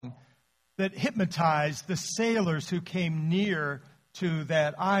that hypnotized the sailors who came near to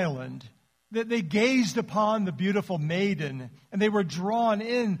that island. That they gazed upon the beautiful maiden, and they were drawn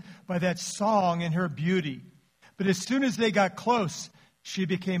in by that song and her beauty. But as soon as they got close, she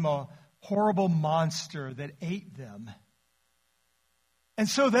became a horrible monster that ate them. And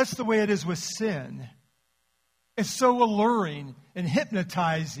so that's the way it is with sin. It's so alluring and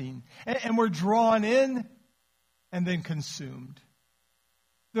hypnotizing, and we're drawn in and then consumed.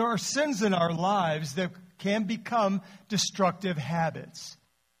 There are sins in our lives that can become destructive habits.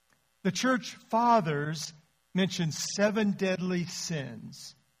 The church fathers mentioned 7 deadly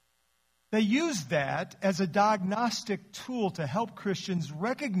sins. They used that as a diagnostic tool to help Christians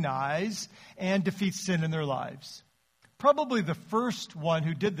recognize and defeat sin in their lives. Probably the first one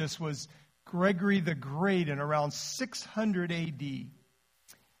who did this was Gregory the Great in around 600 A.D.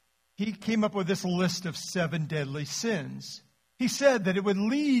 He came up with this list of 7 deadly sins. He said that it would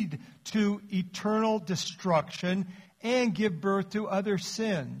lead to eternal destruction and give birth to other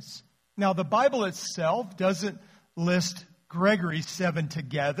sins. Now, the Bible itself doesn't list Gregory's 7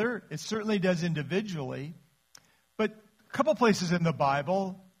 together. It certainly does individually. But a couple places in the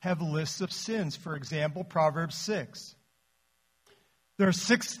Bible have lists of sins. For example, Proverbs 6. There are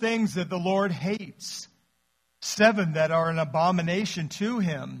 6 things that the Lord hates, 7 that are an abomination to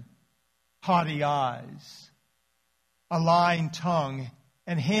him: haughty eyes, a lying tongue,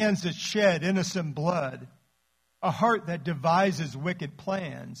 and hands that shed innocent blood, a heart that devises wicked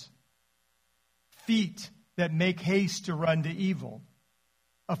plans, feet that make haste to run to evil,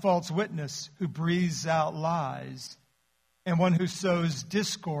 a false witness who breathes out lies, and one who sows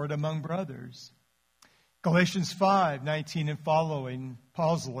discord among brothers. Galatians 5:19 and following,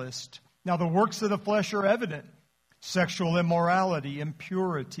 Paul's list. Now the works of the flesh are evident: sexual immorality,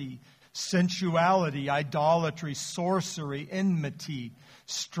 impurity, sensuality, idolatry, sorcery, enmity,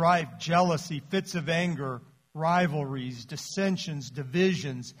 strife, jealousy, fits of anger, rivalries, dissensions,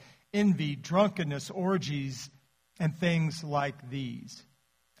 divisions, envy, drunkenness, orgies, and things like these.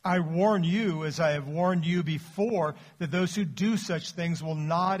 I warn you, as I have warned you before, that those who do such things will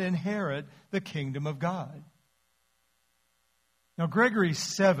not inherit the kingdom of God. Now, Gregory's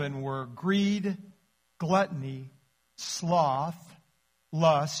 7 were greed, gluttony, sloth,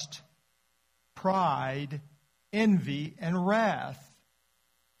 lust, pride, envy, and wrath.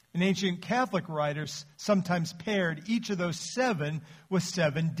 And ancient Catholic writers sometimes paired each of those 7 with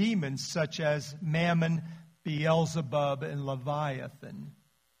 7 demons, such as Mammon, Beelzebub, and Leviathan.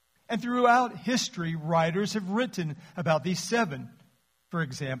 And throughout history, writers have written about these 7. For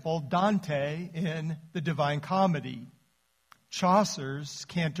example, Dante in the Divine Comedy, Chaucer's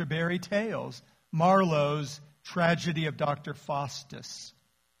Canterbury Tales, Marlowe's Tragedy of Dr. Faustus,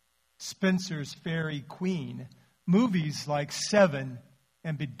 Spenser's Faerie Queene, movies like Seven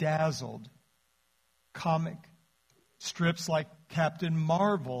and Bedazzled, comic strips like Captain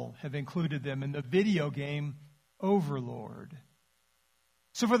Marvel have included them in the video game Overlord.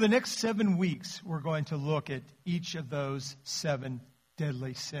 So for the next 7 weeks, we're going to look at each of those 7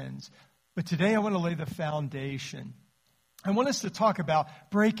 deadly sins. But today I want to lay the foundation. I want us to talk about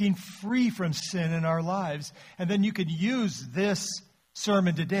breaking free from sin in our lives. And then you can use this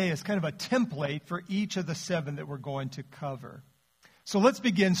sermon today as kind of a template for each of the 7 that we're going to cover. So let's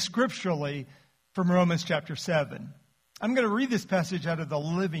begin scripturally from Romans chapter 7. I'm going to read this passage out of the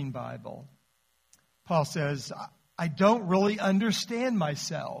Living Bible. Paul says, I don't really understand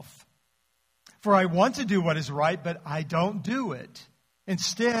myself. For I want to do what is right, but I don't do it.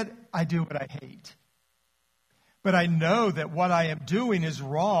 Instead, I do what I hate. But I know that what I am doing is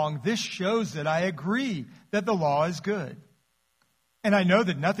wrong. This shows that I agree that the law is good. And I know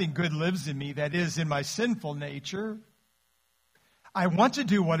that nothing good lives in me, that is, in my sinful nature. I want to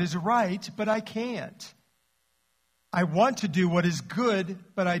do what is right, but I can't. I want to do what is good,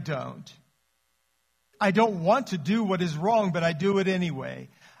 but I don't. I don't want to do what is wrong, but I do it anyway.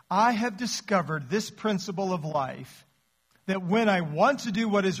 I have discovered this principle of life, that when I want to do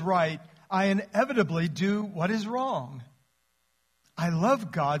what is right, I inevitably do what is wrong. I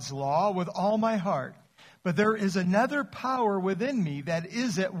love God's law with all my heart, but there is another power within me that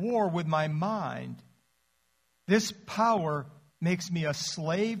is at war with my mind. This power makes me a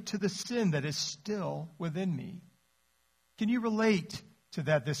slave to the sin that is still within me. Can you relate to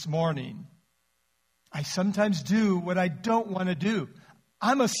that this morning? I sometimes do what I don't want to do.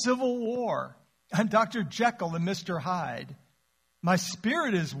 I'm a civil war. I'm Dr. Jekyll and Mr. Hyde. My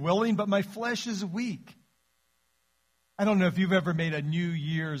spirit is willing, but my flesh is weak. I don't know if you've ever made a New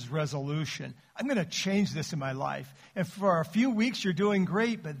Year's resolution. I'm going to change this in my life. And for a few weeks, you're doing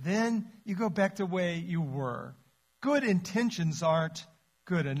great, but then you go back to the way you were. Good intentions aren't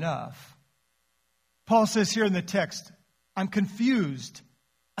good enough. Paul says here in the text, I'm confused.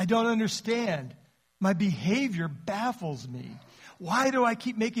 I don't understand. My behavior baffles me. Why do I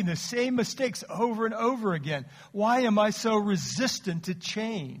keep making the same mistakes over and over again? Why am I so resistant to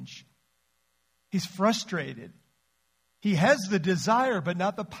change? He's frustrated. He has the desire, but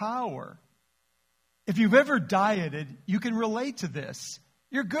not the power. If you've ever dieted, you can relate to this.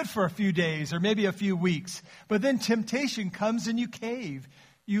 You're good for a few days or maybe a few weeks, but then temptation comes and you cave.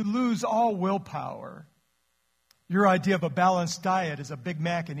 You lose all willpower. Your idea of a balanced diet is a Big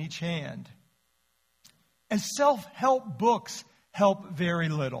Mac in each hand. And self-help books help very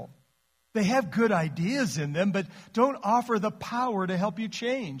little. They have good ideas in them, but don't offer the power to help you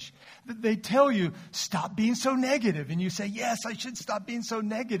change. They tell you, stop being so negative. And you say, yes, I should stop being so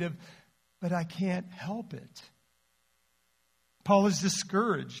negative, but I can't help it. Paul is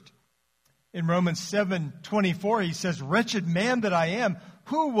discouraged. In Romans 7:24, he says, wretched man that I am,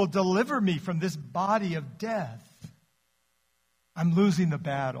 who will deliver me from this body of death? I'm losing the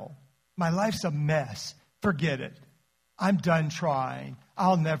battle. My life's a mess. Forget it. I'm done trying.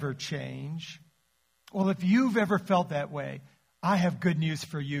 I'll never change. Well, if you've ever felt that way, I have good news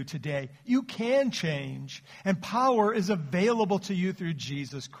for you today. You can change, and power is available to you through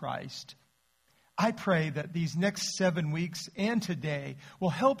Jesus Christ. I pray that these next 7 weeks and today will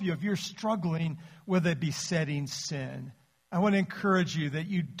help you if you're struggling with a besetting sin. I want to encourage you that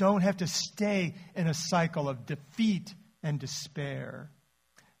you don't have to stay in a cycle of defeat and despair.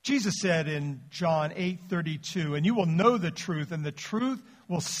 Jesus said in John 8:32, and you will know the truth, and the truth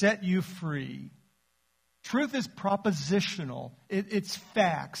will set you free. Truth is propositional. It's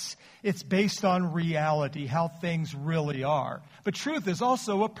facts. It's based on reality, how things really are. But truth is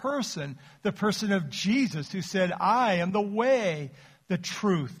also a person, the person of Jesus, who said, I am the way, the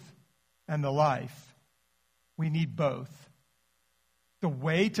truth, and the life. We need both. The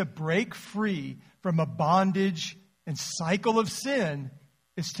way to break free from a bondage and cycle of sin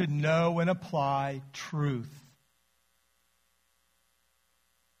is to know and apply truth.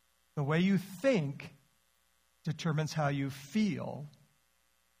 The way you think determines how you feel,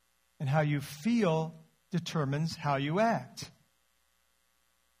 and how you feel determines how you act.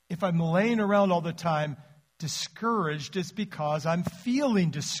 If I'm laying around all the time discouraged, it's because I'm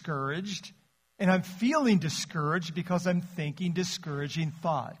feeling discouraged, and I'm feeling discouraged because I'm thinking discouraging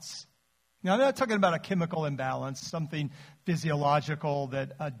thoughts. Now, I'm not talking about a chemical imbalance, something physiological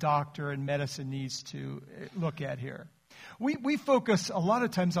that a doctor in medicine needs to look at here. We focus a lot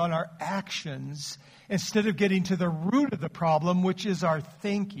of times on our actions instead of getting to the root of the problem, which is our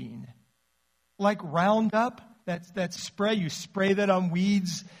thinking. Like Roundup, that spray, you spray that on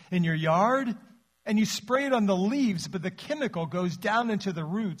weeds in your yard, and you spray it on the leaves, but the chemical goes down into the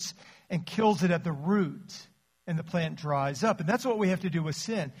roots and kills it at the root, and the plant dries up. And that's what we have to do with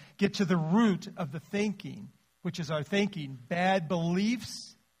sin. Get to the root of the thinking, which is our thinking. Bad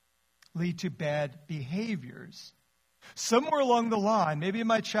beliefs lead to bad behaviors. Somewhere along the line, maybe in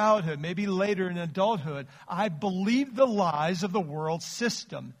my childhood, maybe later in adulthood, I believed the lies of the world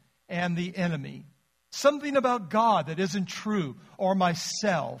system and the enemy. Something about God that isn't true, or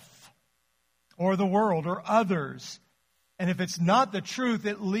myself, or the world, or others. And if it's not the truth,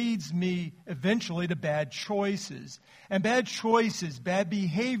 it leads me eventually to bad choices. And bad choices, bad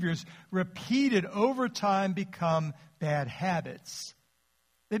behaviors, repeated over time, become bad habits.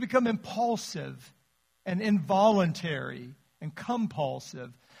 They become impulsive and involuntary and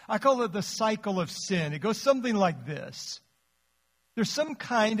compulsive. I call it the cycle of sin. It goes something like this. There's some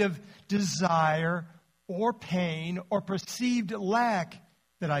kind of desire or pain or perceived lack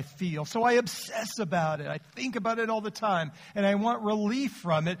that I feel. So I obsess about it. I think about it all the time. And I want relief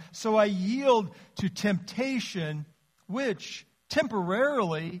from it. So I yield to temptation, which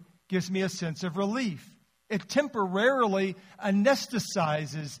temporarily gives me a sense of relief. It temporarily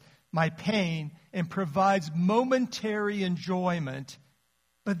anesthetizes my pain and provides momentary enjoyment.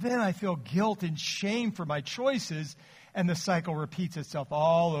 But then I feel guilt and shame for my choices, and the cycle repeats itself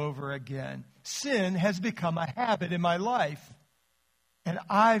all over again. Sin has become a habit in my life, and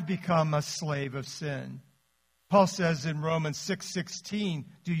I've become a slave of sin. Paul says in Romans 6:16,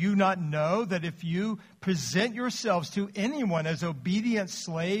 do you not know that if you present yourselves to anyone as obedient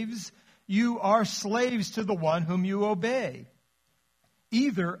slaves, you are slaves to the one whom you obey,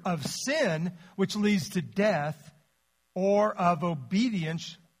 either of sin, which leads to death, or of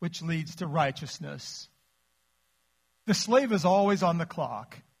obedience, which leads to righteousness. The slave is always on the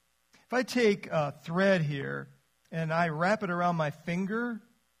clock. If I take a thread here and I wrap it around my finger,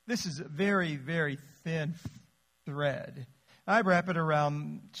 this is a very, very thin thread. I wrap it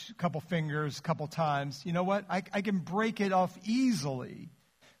around a couple fingers, a couple times. You know what? I can break it off easily.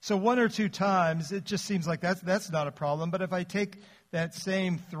 So one or two times, it just seems like that's not a problem. But if I take that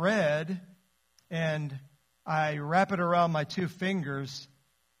same thread and I wrap it around my two fingers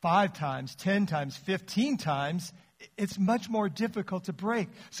 5 times, 10 times, 15 times, it's much more difficult to break.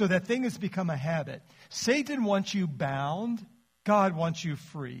 So that thing has become a habit. Satan wants you bound. God wants you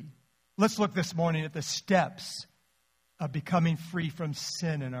free. Let's look this morning at the steps of becoming free from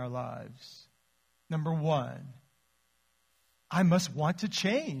sin in our lives. Number 1, I must want to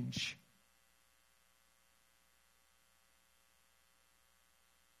change.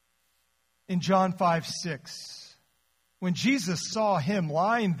 In John 5:6, when Jesus saw him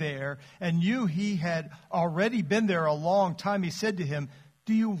lying there and knew he had already been there a long time, he said to him,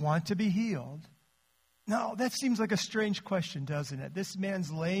 "Do you want to be healed?" Now, that seems like a strange question, doesn't it? This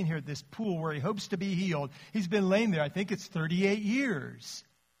man's laying here at this pool where he hopes to be healed. He's been laying there, I think it's 38 years.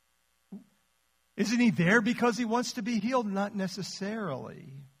 Isn't he there because he wants to be healed? Not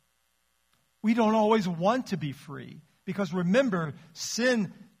necessarily. We don't always want to be free because remember,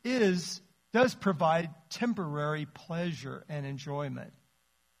 sin does provide temporary pleasure and enjoyment.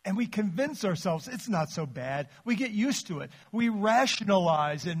 And we convince ourselves it's not so bad. We get used to it. We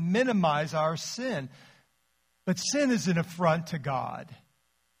rationalize and minimize our sin. But sin is an affront to God.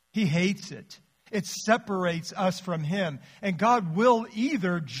 He hates it. It separates us from Him. And God will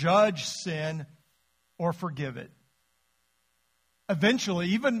either judge sin or forgive it. Eventually,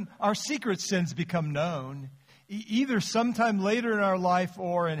 even our secret sins become known, either sometime later in our life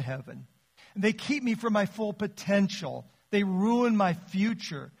or in heaven. And they keep me from my full potential. They ruin my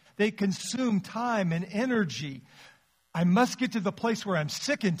future. They consume time and energy. I must get to the place where I'm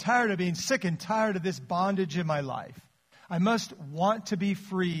sick and tired of being sick and tired of this bondage in my life. I must want to be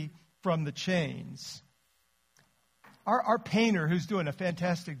free from the chains. Our painter, who's doing a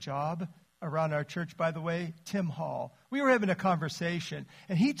fantastic job around our church, by the way, Tim Hall, we were having a conversation,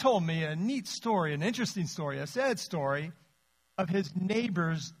 and he told me a neat story, an interesting story, a sad story of his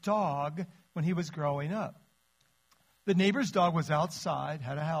neighbor's dog when he was growing up. The neighbor's dog was outside,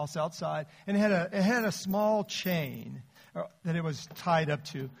 had a house outside, and it had a small chain that it was tied up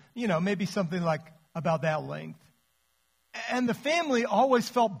to, maybe something like about that length. And the family always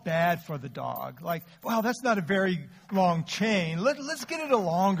felt bad for the dog. Like, wow, that's not a very long chain. Let's get it a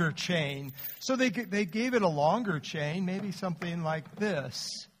longer chain. So they gave it a longer chain, maybe something like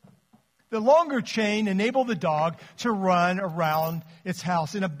this. The longer chain enabled the dog to run around its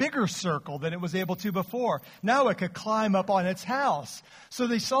house in a bigger circle than it was able to before. Now it could climb up on its house. So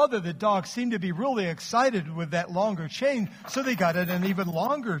they saw that the dog seemed to be really excited with that longer chain, so they got it an even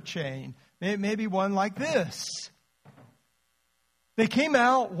longer chain, maybe one like this. They came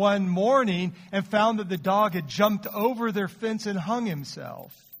out one morning and found that the dog had jumped over their fence and hung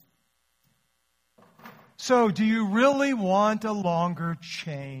himself. So, do you really want a longer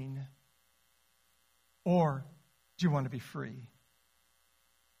chain? Or do you want to be free?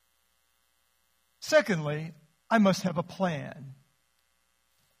 Secondly, I must have a plan.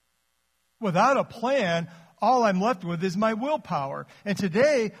 Without a plan, all I'm left with is my willpower. And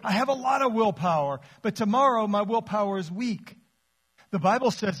today, I have a lot of willpower. But tomorrow, my willpower is weak. The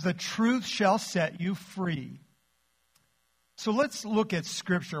Bible says the truth shall set you free. So let's look at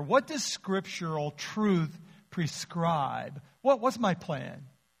Scripture. What does scriptural truth prescribe? What's my plan?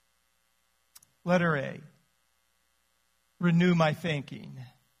 Letter A, renew my thinking.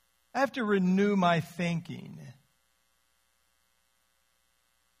 I have to renew my thinking.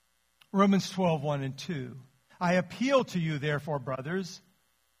 Romans 12, 1 and 2. I appeal to you, therefore, brothers,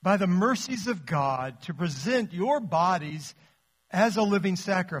 by the mercies of God, to present your bodies as a living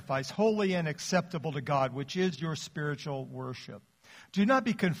sacrifice, holy and acceptable to God, which is your spiritual worship. Do not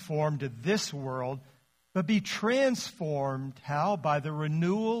be conformed to this world, but be transformed, how? By the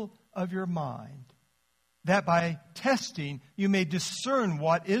renewal of your mind, that by testing you may discern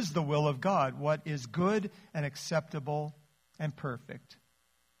what is the will of God, what is good and acceptable and perfect.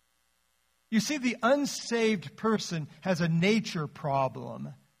 You see, the unsaved person has a nature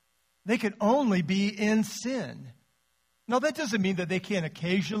problem. They can only be in sin. Now, that doesn't mean that they can't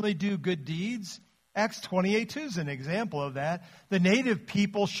occasionally do good deeds. Acts 28:2 is an example of that. The native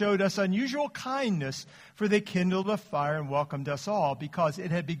people showed us unusual kindness, for they kindled a fire and welcomed us all because it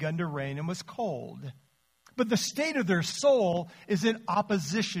had begun to rain and was cold. But the state of their soul is in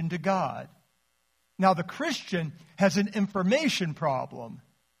opposition to God. Now, the Christian has an information problem.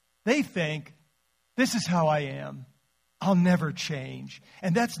 They think, this is how I am. I'll never change.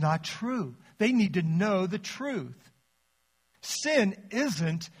 And that's not true. They need to know the truth. Sin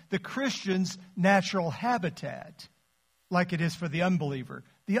isn't the Christian's natural habitat like it is for the unbeliever.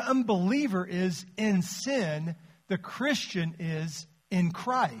 The unbeliever is in sin. The Christian is in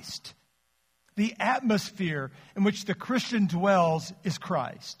Christ. The atmosphere in which the Christian dwells is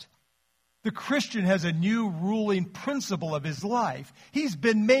Christ. The Christian has a new ruling principle of his life. He's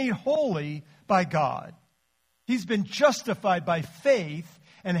been made holy by God. He's been justified by faith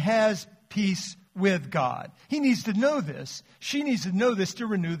and has peace with God. He needs to know this. She needs to know this to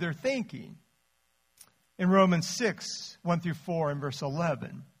renew their thinking. In Romans 6, 1 through 4 and verse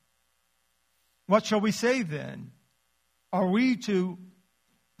 11. What shall we say then? Are we to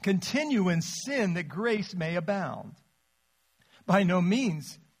continue in sin that grace may abound? By no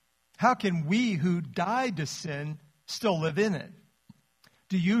means. How can we who died to sin still live in it?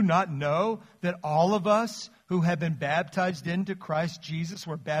 Do you not know that all of us who have been baptized into Christ Jesus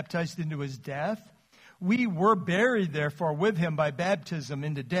were baptized into his death? We were buried, therefore, with him by baptism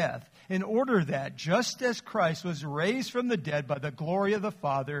into death, in order that, just as Christ was raised from the dead by the glory of the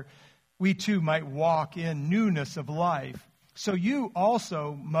Father, we too might walk in newness of life. So you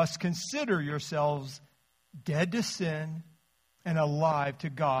also must consider yourselves dead to sin and alive to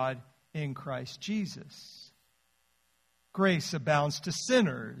God in Christ Jesus. Grace abounds to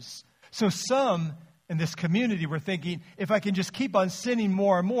sinners. So some in this community were thinking, if I can just keep on sinning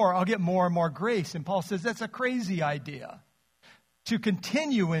more and more, I'll get more and more grace. And Paul says that's a crazy idea. To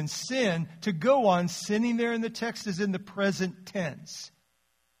continue in sin, to go on sinning there in the text is in the present tense.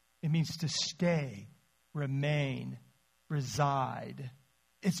 It means to stay, remain, reside.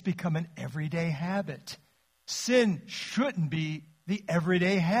 It's become an everyday habit. Sin shouldn't be the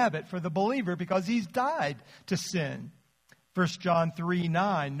everyday habit for the believer because he's died to sin. 1 John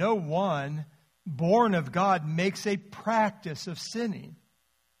 3:9, no one born of God makes a practice of sinning.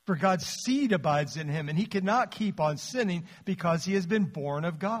 For God's seed abides in him, and he cannot keep on sinning because he has been born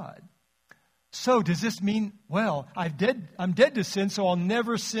of God. So does this mean, well, I'm dead to sin, so I'll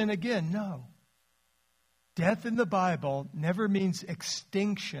never sin again? No. Death in the Bible never means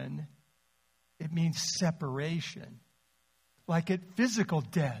extinction. It means separation. Like at physical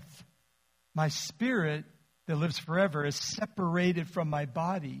death, my spirit that lives forever is separated from my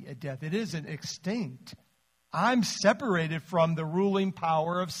body at death. It isn't extinct. I'm separated from the ruling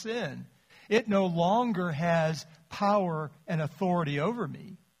power of sin. It no longer has power and authority over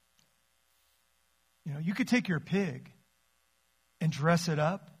me. You know, you could take your pig and dress it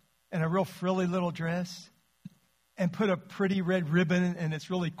up in a real frilly little dress and put a pretty red ribbon in its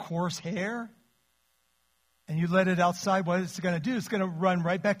really coarse hair, and you let it outside. What it's going to do, it's going to run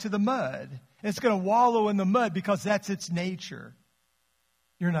right back to the mud. And it's going to wallow in the mud because that's its nature.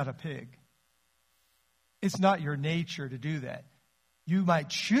 You're not a pig. It's not your nature to do that. You might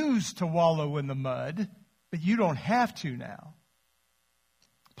choose to wallow in the mud, but you don't have to now.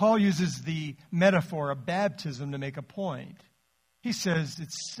 Paul uses the metaphor of baptism to make a point. He says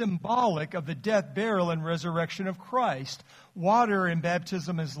it's symbolic of the death, burial, and resurrection of Christ. Water in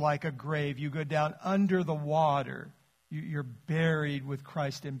baptism is like a grave. You go down under the water. You're buried with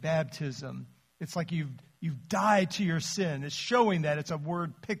Christ in baptism. It's like you've died to your sin. It's showing that. It's a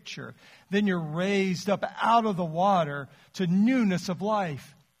word picture. Then you're raised up out of the water to newness of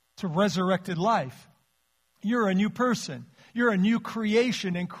life, to resurrected life. You're a new person. You're a new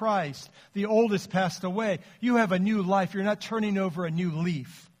creation in Christ. The old has passed away. You have a new life. You're not turning over a new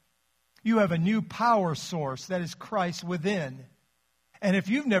leaf. You have a new power source, that is Christ within. And if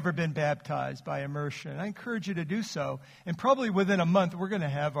you've never been baptized by immersion, I encourage you to do so. And probably within a month, we're going to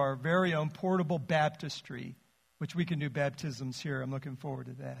have our very own portable baptistry, which we can do baptisms here. I'm looking forward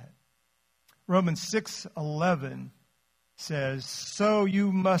to that. Romans 6:11 says, so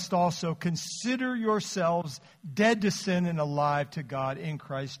you must also consider yourselves dead to sin and alive to God in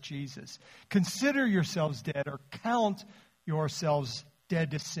Christ Jesus. Consider yourselves dead, or count yourselves dead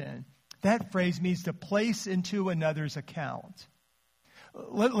to sin. That phrase means to place into another's account.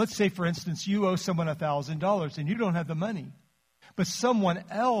 Let's say, for instance, you owe someone $1,000 and you don't have the money. But someone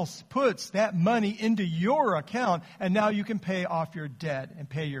else puts that money into your account, and now you can pay off your debt and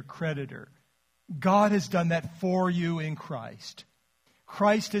pay your creditor. God has done that for you in Christ.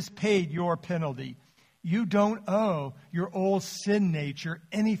 Christ has paid your penalty. You don't owe your old sin nature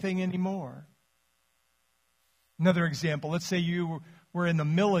anything anymore. Another example, let's say you were in the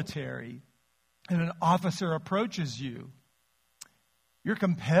military and an officer approaches you. You're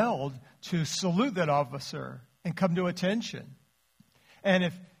compelled to salute that officer and come to attention. And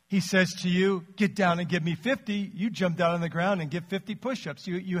if he says to you, get down and give me 50, you jump down on the ground and give 50 push-ups.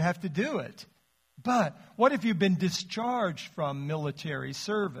 You have to do it. But what if you've been discharged from military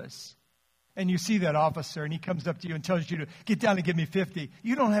service and you see that officer and he comes up to you and tells you to get down and give me 50?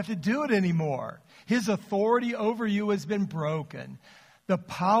 You don't have to do it anymore. His authority over you has been broken. The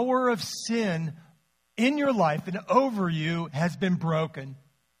power of sin in your life and over you has been broken.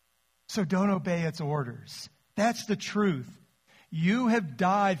 So don't obey its orders. That's the truth. You have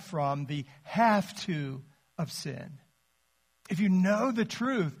died from the have to of sin. If you know the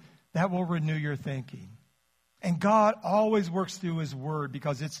truth, that will renew your thinking. And God always works through His Word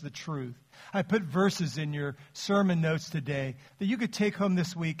because it's the truth. I put verses in your sermon notes today that you could take home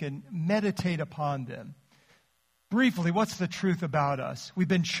this week and meditate upon them. Briefly, what's the truth about us? We've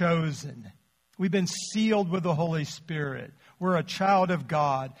been chosen. We've been sealed with the Holy Spirit. We're a child of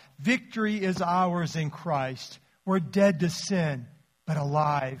God. Victory is ours in Christ. We're dead to sin, but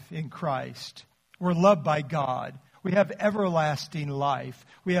alive in Christ. We're loved by God. We have everlasting life.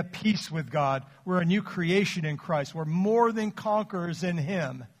 We have peace with God. We're a new creation in Christ. We're more than conquerors in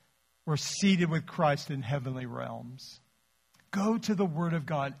Him. We're seated with Christ in heavenly realms. Go to the Word of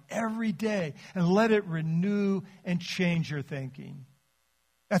God every day and let it renew and change your thinking.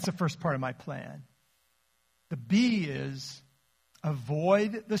 That's the first part of my plan. The B is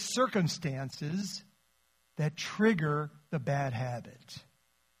avoid the circumstances that trigger the bad habit.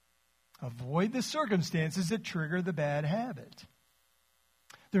 Avoid the circumstances that trigger the bad habit.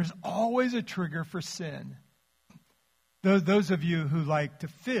 There's always a trigger for sin. Those of you who like to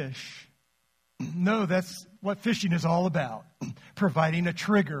fish know that's what fishing is all about, providing a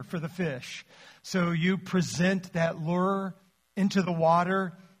trigger for the fish. So you present that lure into the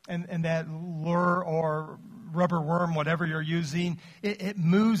water, and that lure or rubber worm, whatever you're using, it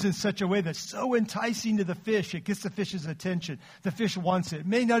moves in such a way that's so enticing to the fish. It gets the fish's attention. The fish wants it. It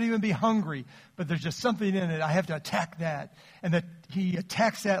may not even be hungry, but there's just something in it. I have to attack that. And he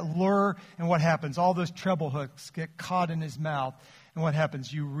attacks that lure, and what happens? All those treble hooks get caught in his mouth. And what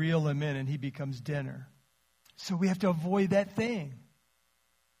happens? You reel him in, and he becomes dinner. So we have to avoid that thing.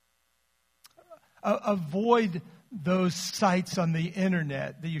 Avoid those sites on the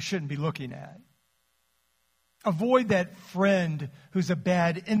internet that you shouldn't be looking at. Avoid that friend who's a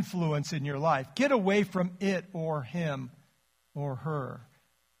bad influence in your life. Get away from it or him or her.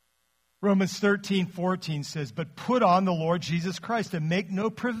 Romans 13:14 says, "But put on the Lord Jesus Christ and make no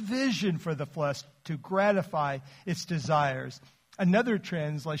provision for the flesh to gratify its desires." Another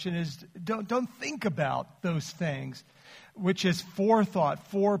translation is, don't think about those things, which is forethought,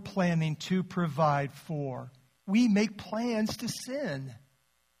 foreplanning to provide for. We make plans to sin.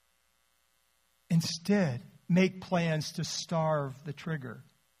 Instead, make plans to starve the trigger.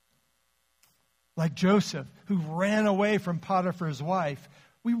 Like Joseph, who ran away from Potiphar's wife.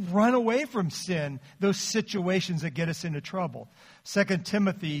 We run away from sin, those situations that get us into trouble. 2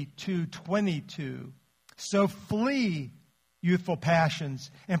 Timothy 2:22. "So flee youthful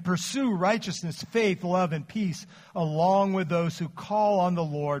passions and pursue righteousness, faith, love, and peace, along with those who call on the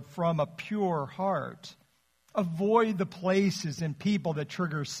Lord from a pure heart." Avoid the places and people that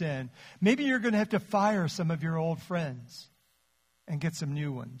trigger sin. Maybe you're going to have to fire some of your old friends and get some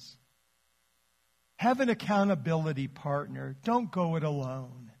new ones. Have an accountability partner. Don't go it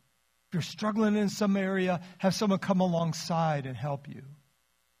alone. If you're struggling in some area, have someone come alongside and help you.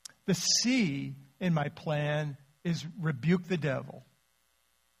 The C in my plan is rebuke the devil.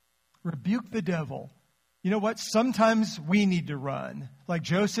 Rebuke the devil. You know what? Sometimes we need to run, like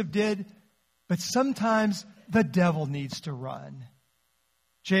Joseph did, but sometimes the devil needs to run.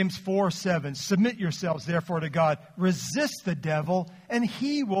 James 4:7, "Submit yourselves therefore to God. Resist the devil, and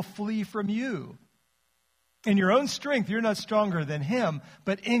he will flee from you. In your own strength, you're not stronger than him,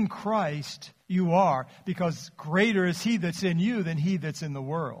 but in Christ you are, because greater is he that's in you than he that's in the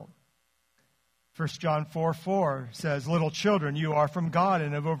world." 1 John 4:4 says, "Little children, you are from God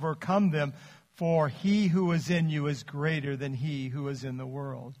and have overcome them, for he who is in you is greater than he who is in the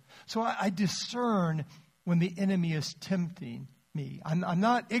world." So I discern when the enemy is tempting me. I'm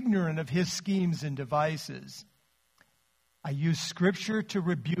not ignorant of his schemes and devices. I use Scripture to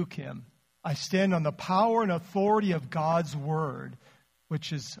rebuke him. I stand on the power and authority of God's Word,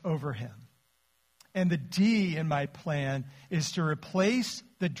 which is over him. And the D in my plan is to replace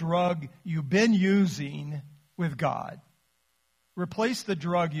the drug you've been using with God. Replace the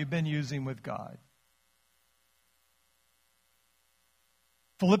drug you've been using with God.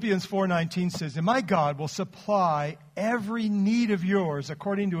 Philippians 4:19 says, "And my God will supply every need of yours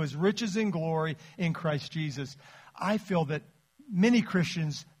according to his riches in glory in Christ Jesus." I feel that many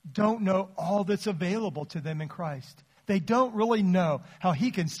Christians don't know all that's available to them in Christ. They don't really know how he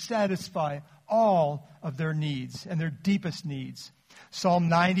can satisfy all of their needs and their deepest needs. Psalm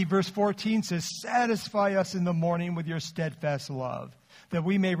 90 verse 14 says, "Satisfy us in the morning with your steadfast love, that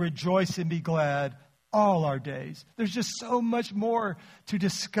we may rejoice and be glad all our days." There's just so much more to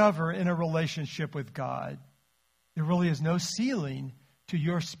discover in a relationship with God. There really is no ceiling to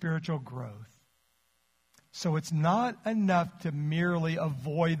your spiritual growth. So it's not enough to merely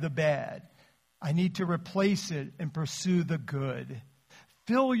avoid the bad. I need to replace it and pursue the good.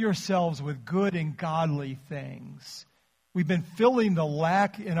 Fill yourselves with good and godly things. We've been filling the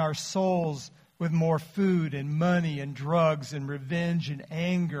lack in our souls with more food and money and drugs and revenge and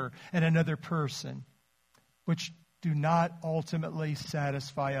anger and another person, which do not ultimately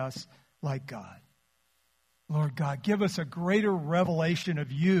satisfy us like God. Lord God, give us a greater revelation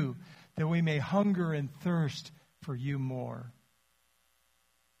of you that we may hunger and thirst for you more.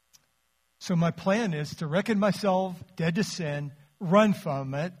 So my plan is to reckon myself dead to sin, run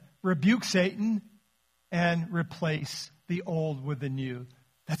from it, rebuke Satan, and replace the old with the new.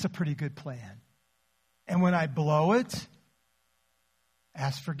 That's a pretty good plan. And when I blow it,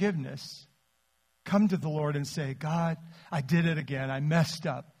 ask forgiveness. Come to the Lord and say, God, I did it again. I messed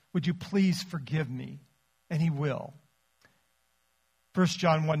up. Would you please forgive me? And he will. 1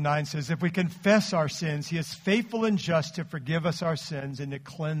 John 1:9 says, if we confess our sins, he is faithful and just to forgive us our sins and to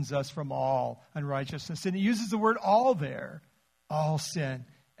cleanse us from all unrighteousness. And he uses the word all there, all sin.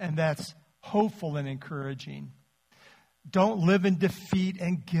 And that's hopeful and encouraging. Don't live in defeat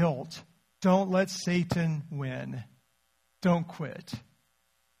and guilt. Don't let Satan win. Don't quit.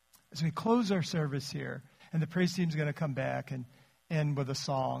 As we close our service here, and the praise team is going to come back and end with a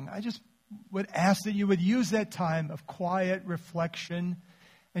song, I just would ask that you would use that time of quiet reflection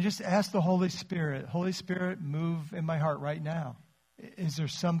and just ask the Holy Spirit, move in my heart right now. Is there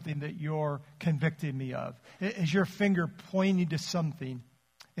something that you're convicting me of? Is your finger pointing to something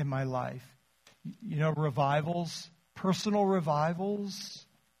in my life? You know, revivals, personal revivals,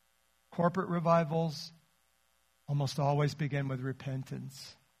 corporate revivals, almost always begin with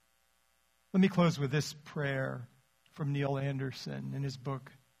repentance. Let me close with this prayer from Neil Anderson in his book,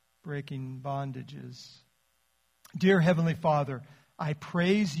 Breaking Bondages. Dear Heavenly Father, I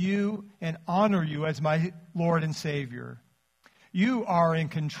praise you and honor you as my Lord and Savior. You are in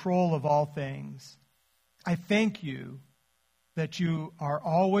control of all things. I thank you that you are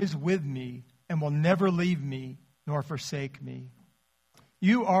always with me and will never leave me nor forsake me.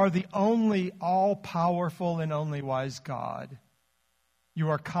 You are the only all-powerful and only wise God. You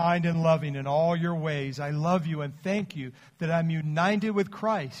are kind and loving in all your ways. I love you and thank you that I'm united with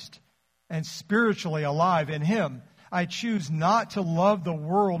Christ and spiritually alive in him. I choose not to love the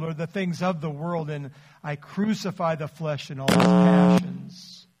world or the things of the world, and I crucify the flesh and all its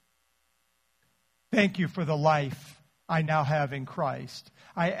passions. Thank you for the life I now have in Christ.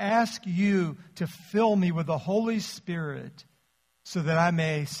 I ask you to fill me with the Holy Spirit so that I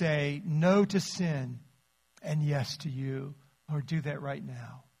may say no to sin and yes to you. Lord, do that right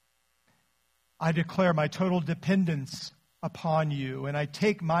now. I declare my total dependence upon you, and I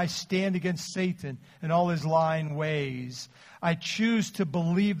take my stand against Satan and all his lying ways. I choose to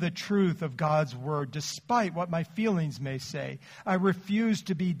believe the truth of God's word, despite what my feelings may say. I refuse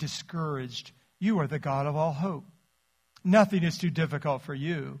to be discouraged. You are the God of all hope. Nothing is too difficult for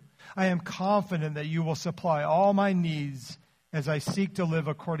you. I am confident that you will supply all my needs as I seek to live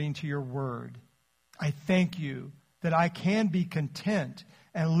according to your word. I thank you that I can be content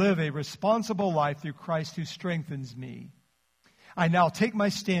and live a responsible life through Christ who strengthens me. I now take my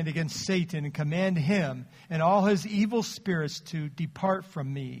stand against Satan and command him and all his evil spirits to depart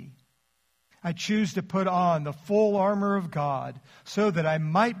from me. I choose to put on the full armor of God so that I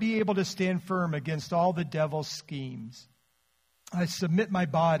might be able to stand firm against all the devil's schemes. I submit my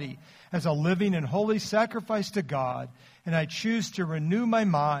body as a living and holy sacrifice to God, and I choose to renew my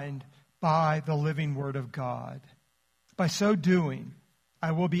mind by the living word of God. By so doing,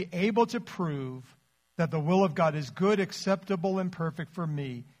 I will be able to prove that the will of God is good, acceptable, and perfect for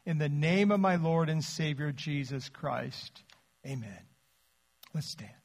me. In the name of my Lord and Savior, Jesus Christ. Amen. Let's stand.